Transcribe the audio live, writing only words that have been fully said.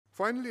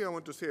Finally, I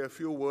want to say a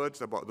few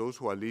words about those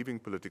who are leaving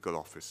political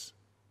office.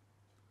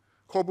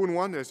 Khaw Boon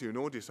Wan, as you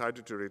know,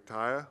 decided to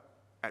retire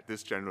at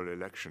this general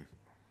election.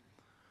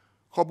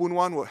 Khaw Boon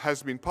Wan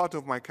has been part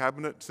of my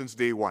cabinet since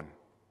day one,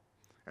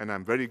 and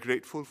I'm very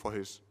grateful for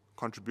his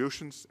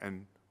contributions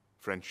and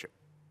friendship.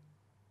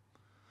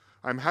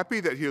 I'm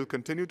happy that he'll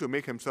continue to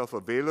make himself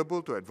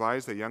available to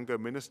advise the younger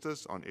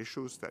ministers on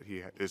issues that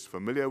he is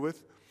familiar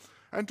with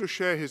and to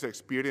share his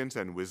experience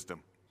and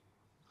wisdom.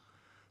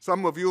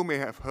 Some of you may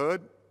have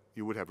heard,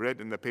 you would have read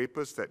in the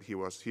papers that he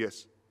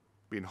has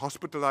been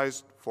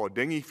hospitalized for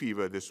dengue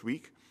fever this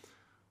week,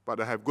 but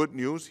I have good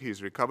news.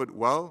 He's recovered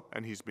well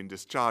and he's been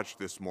discharged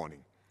this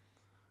morning.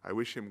 I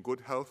wish him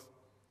good health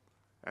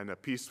and a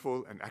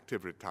peaceful and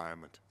active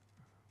retirement.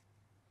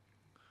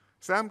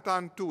 Sam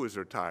Tan too is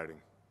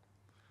retiring.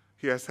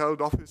 He has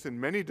held office in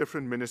many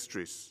different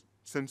ministries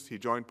since he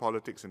joined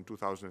politics in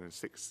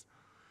 2006,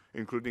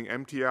 including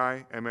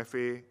MTI,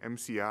 MFA,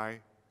 MCI,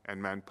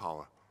 and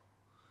Manpower.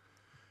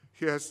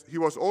 He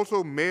was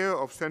also mayor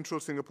of Central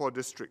Singapore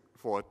District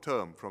for a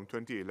term from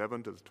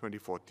 2011 to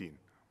 2014.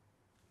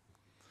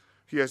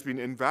 He has been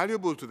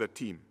invaluable to the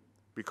team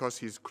because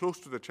he's close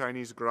to the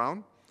Chinese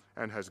ground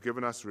and has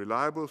given us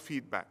reliable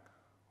feedback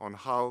on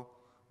how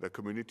the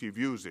community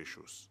views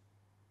issues.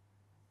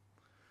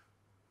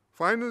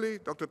 Finally,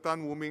 Dr.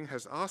 Tan Wu Ming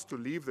has asked to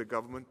leave the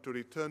government to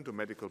return to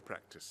medical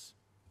practice.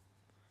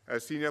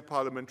 As Senior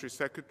Parliamentary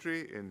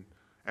Secretary in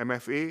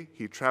MFA,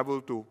 he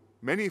traveled to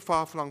many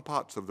far-flung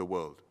parts of the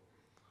world,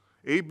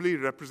 ably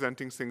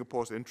representing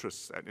Singapore's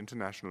interests at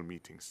international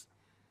meetings.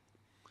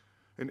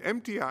 In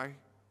MTI,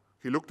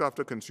 he looked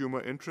after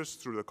consumer interests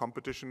through the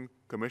Competition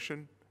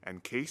Commission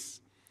and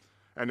CASE,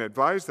 and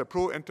advised the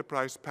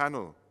pro-enterprise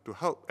panel to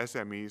help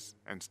SMEs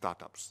and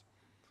startups.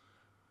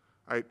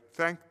 I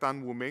thank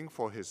Tan Wu Ming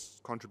for his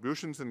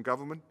contributions in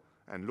government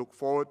and look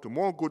forward to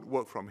more good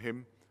work from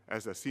him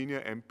as a senior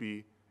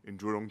MP in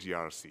Jurong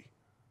GRC.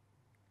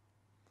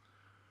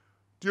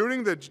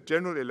 During the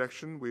general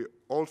election, we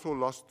also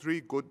lost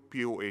 3 good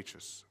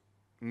POHs,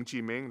 Ng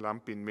Chee Meng, Lam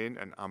Pin Min,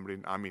 and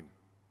Amrin Amin.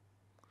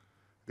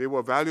 They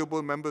were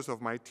valuable members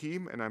of my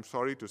team, and I'm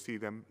sorry to see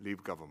them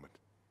leave government.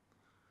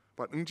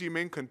 But Ng Chee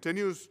Meng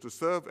continues to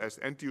serve as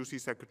NTUC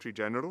Secretary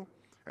General,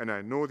 and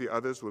I know the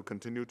others will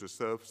continue to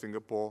serve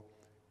Singapore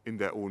in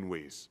their own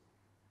ways.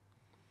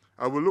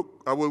 I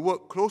will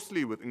work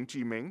closely with Ng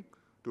Chee Meng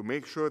to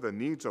make sure the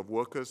needs of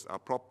workers are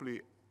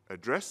properly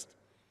addressed,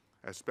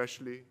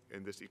 especially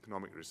in this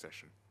economic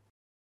recession.